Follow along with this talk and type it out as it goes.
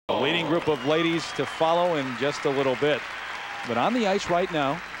leading group of ladies to follow in just a little bit. But on the ice right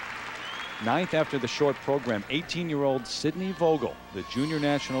now, 9th after the short program, 18-year-old Sydne Vogel, the junior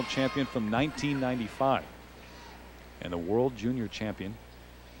national champion from 1995 and the world junior champion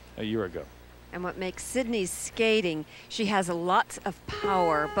a year ago. And what makes Sydne's skating, she has lots of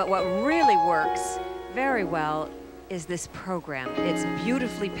power, but what really works very well is this program. It's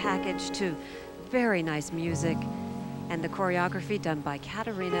beautifully packaged to very nice music, and the choreography done by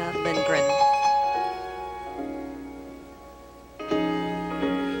Katarina Lindgren.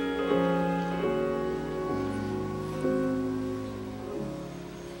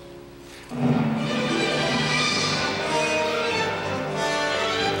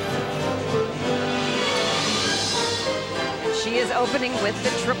 She is opening with the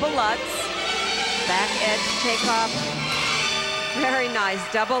triple Lutz. Back edge takeoff. Very nice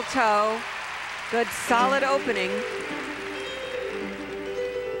double toe. Good solid opening.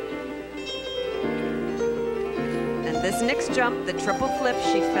 And this next jump, the triple flip,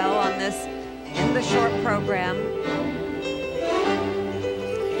 she fell on this in the short program.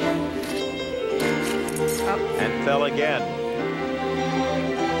 Oh. And fell again.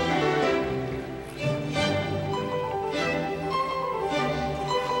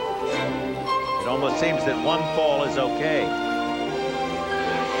 It almost seems that one fall is okay.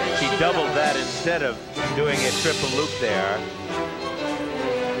 She doubled that instead of doing a triple loop there.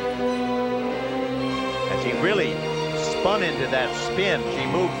 And she really spun into that spin. She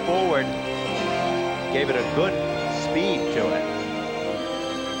moved forward, gave it a good speed to it.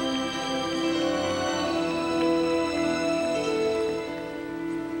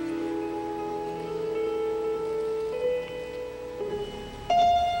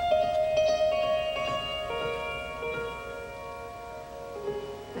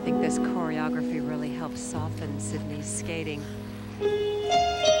 I think this choreography really helps soften Sydne's skating.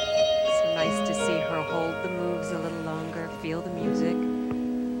 It's nice to see her hold the moves a little longer, feel the music.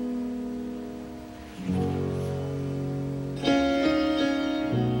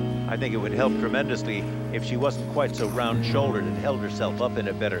 I think it would help tremendously if she wasn't quite so round-shouldered and held herself up in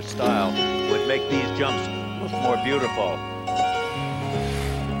a better style. It would make these jumps look more beautiful.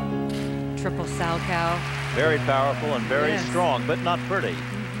 Triple Salchow. Very powerful and very strong, but not pretty.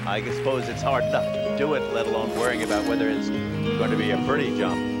 I suppose it's hard enough to do it, let alone worrying about whether it's going to be a pretty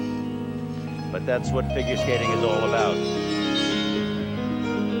jump. But that's what figure skating is all about.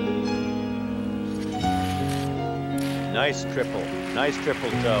 Nice triple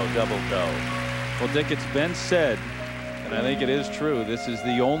toe, double toe. Well, Dick, it's been said, and I think it is true, this is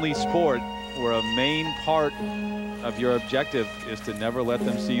the only sport where a main part of your objective is to never let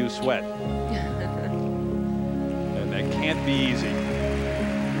them see you sweat. And that can't be easy.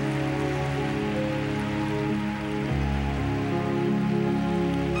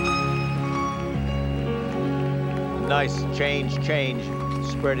 Nice change,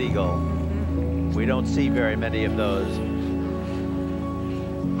 spread eagle. We don't see very many of those.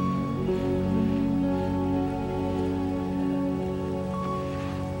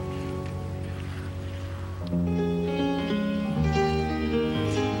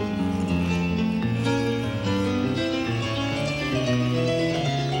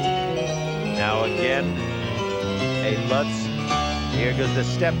 Now again, a Lutz. Here goes the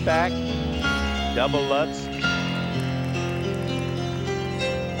step back, double Lutz.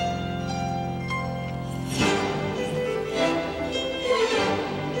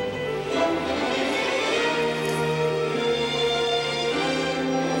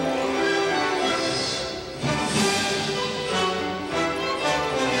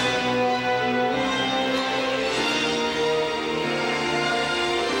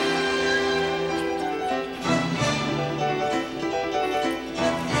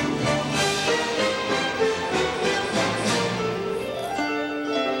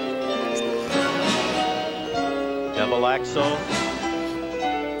 Double axel.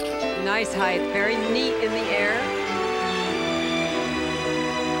 Nice height, very neat in the air.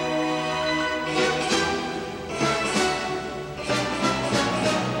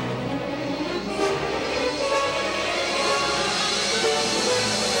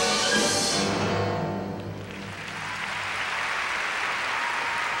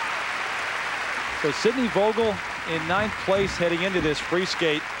 So Sydne Vogel in 9th place heading into this free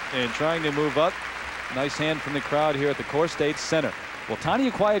skate and trying to move up. Nice hand from the crowd here at the Core State Center. Well,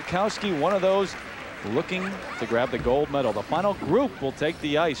 Tanya Kwiatkowski, one of those looking to grab the gold medal. The final group will take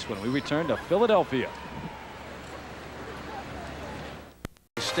the ice when we return to Philadelphia.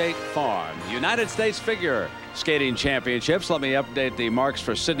 State Farm United States Figure Skating Championships. Let me update the marks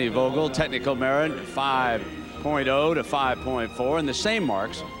for Sydne Vogel. Technical merit 5.0 to 5.4, and the same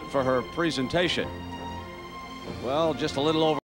marks for her presentation. Well, just a little over